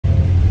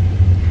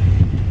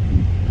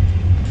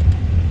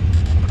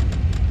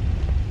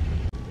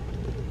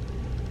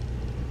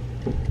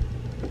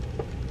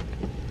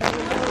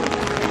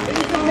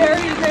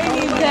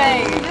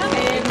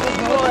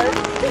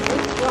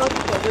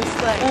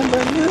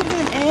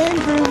and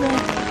grooving.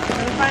 I'm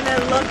gonna find a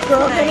look.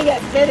 Girl's gonna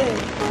get fitted.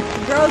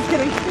 Girl's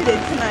getting fitted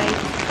tonight.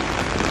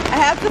 I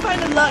have to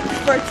find a look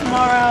for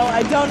tomorrow.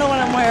 I don't know what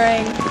I'm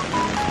wearing.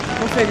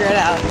 We'll figure it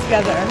out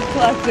together,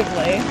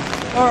 collectively,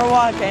 or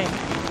walking.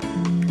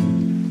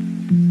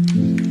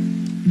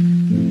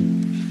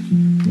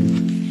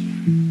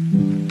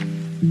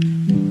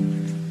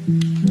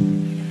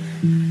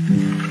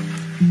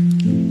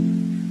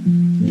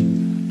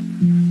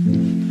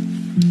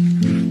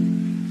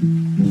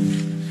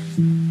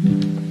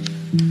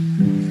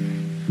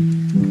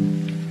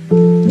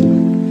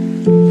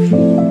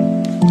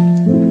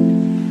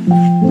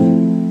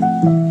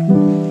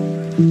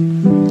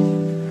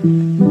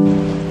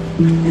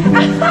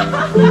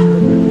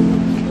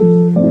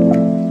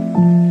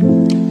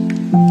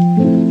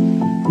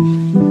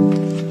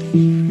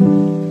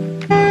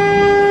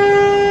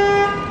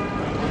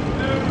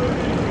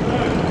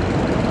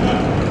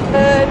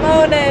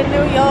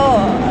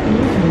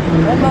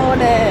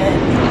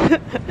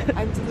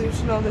 I'm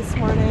delusional this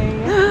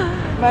morning.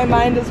 My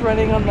mind is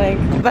running on like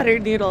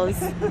buttered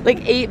noodles, like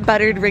 8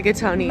 buttered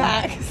rigatoni.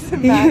 Max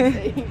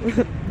 8.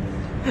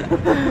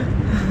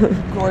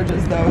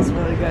 Gorgeous though, it's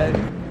really good.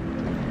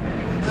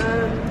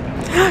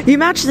 You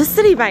match the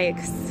city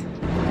bikes.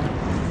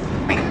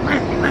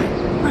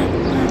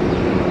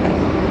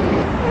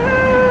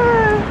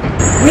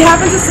 We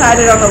haven't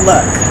decided on a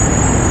look.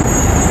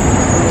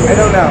 I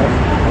don't know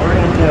what we're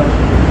gonna do.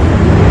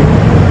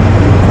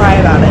 Cry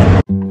about it.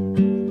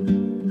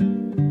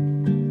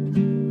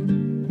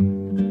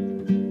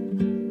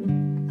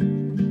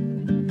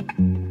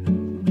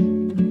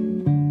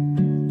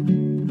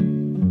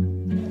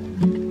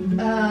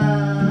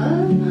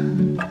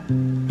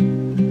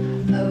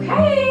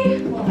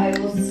 Okay, well I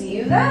will see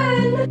you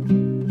then.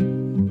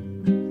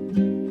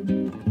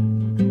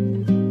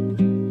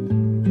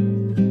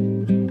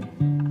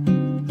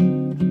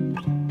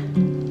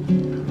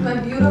 My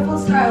beautiful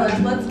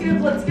stylist. Let's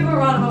give a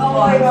round of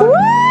applause.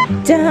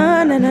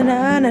 Da na na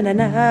na na na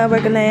na, we're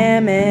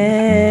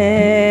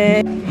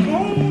glamming.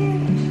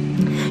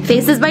 Hey.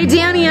 Faces by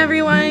Danny,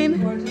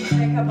 everyone. Gorgeous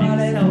makeup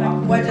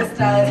artist, gorgeous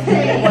stylist,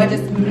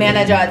 gorgeous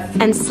manager.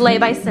 And Slay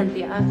by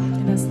Cynthia.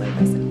 And a Slay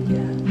by Cynthia.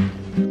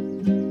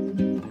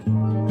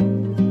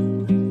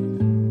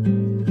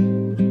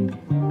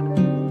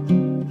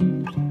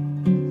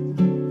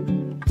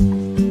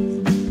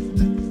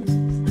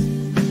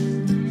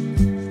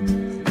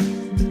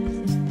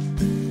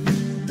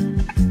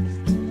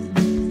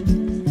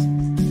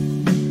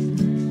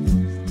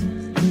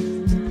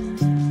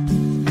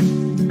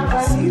 I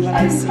see you.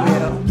 I see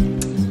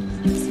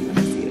when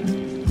I see you.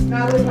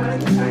 Now we're trying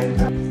to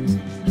find out.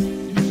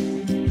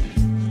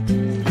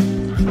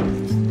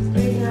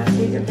 Maybe not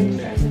take a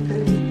picture as a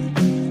food.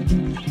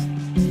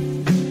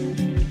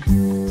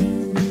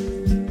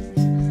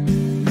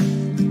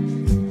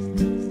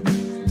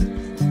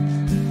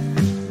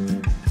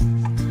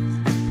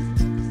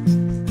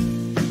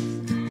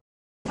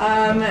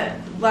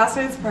 Last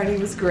night's party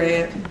was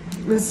great. It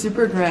was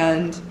super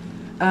grand.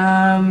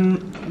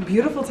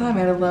 Beautiful time.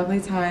 I had a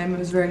lovely time. It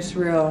was very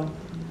surreal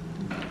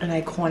and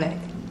iconic.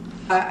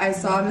 I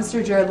saw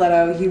Mr. Jared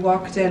Leto. He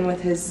walked in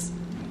with his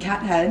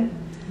cat head,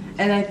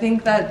 and I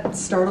think that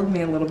startled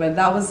me a little bit.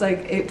 That was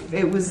like,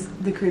 it was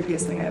the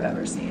creepiest thing I've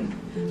ever seen.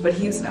 But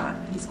he's not.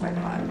 He's quite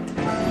hot.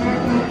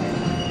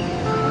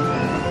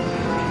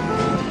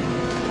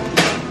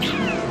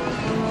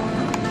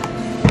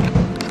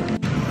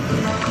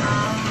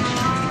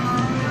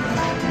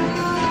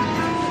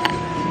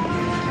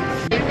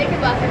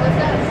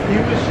 He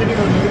was shitting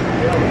on you. You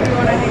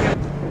want to hang out?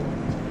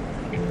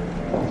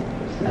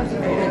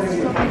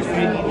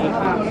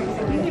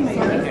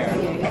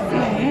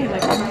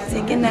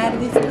 Taking that of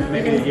this.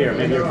 Maybe a year,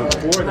 maybe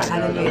before that.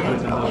 At a meeting. I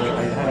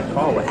had a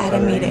call with At a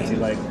meeting.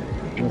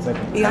 It was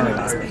like Be on your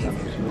best behavior.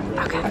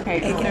 Okay.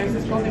 There's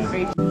this golden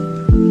free.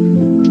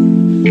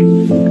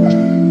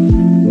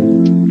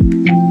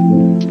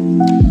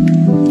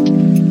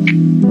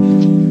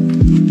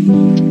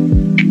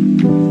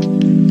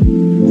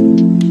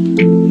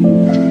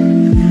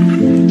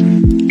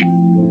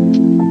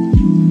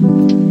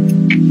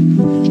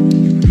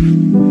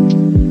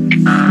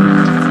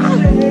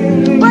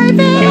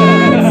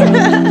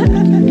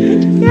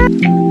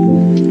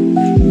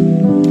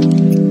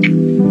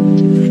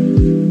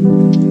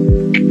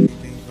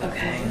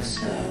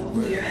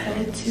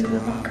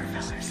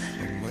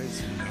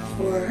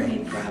 For a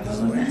Bravo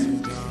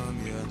event.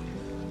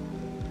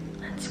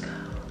 Let's go.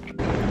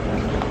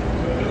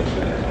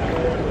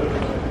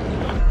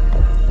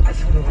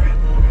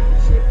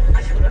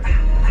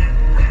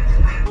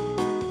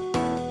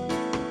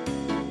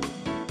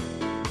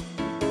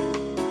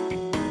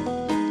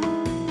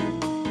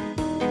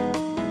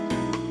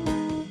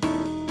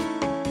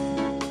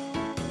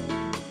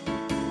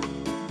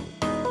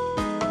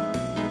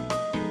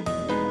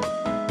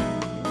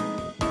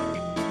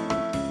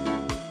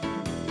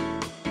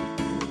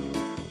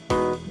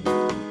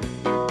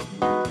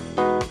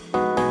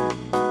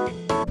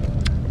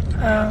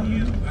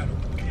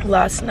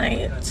 Last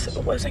night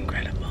was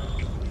incredible.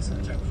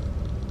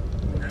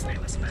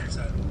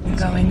 I'm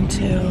going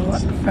to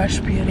Fresh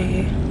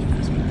Beauty.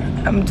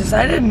 I'm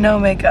decided no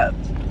makeup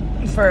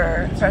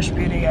for Fresh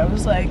Beauty. I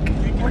was like,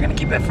 we're gonna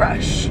keep it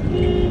fresh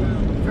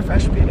for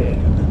Fresh Beauty.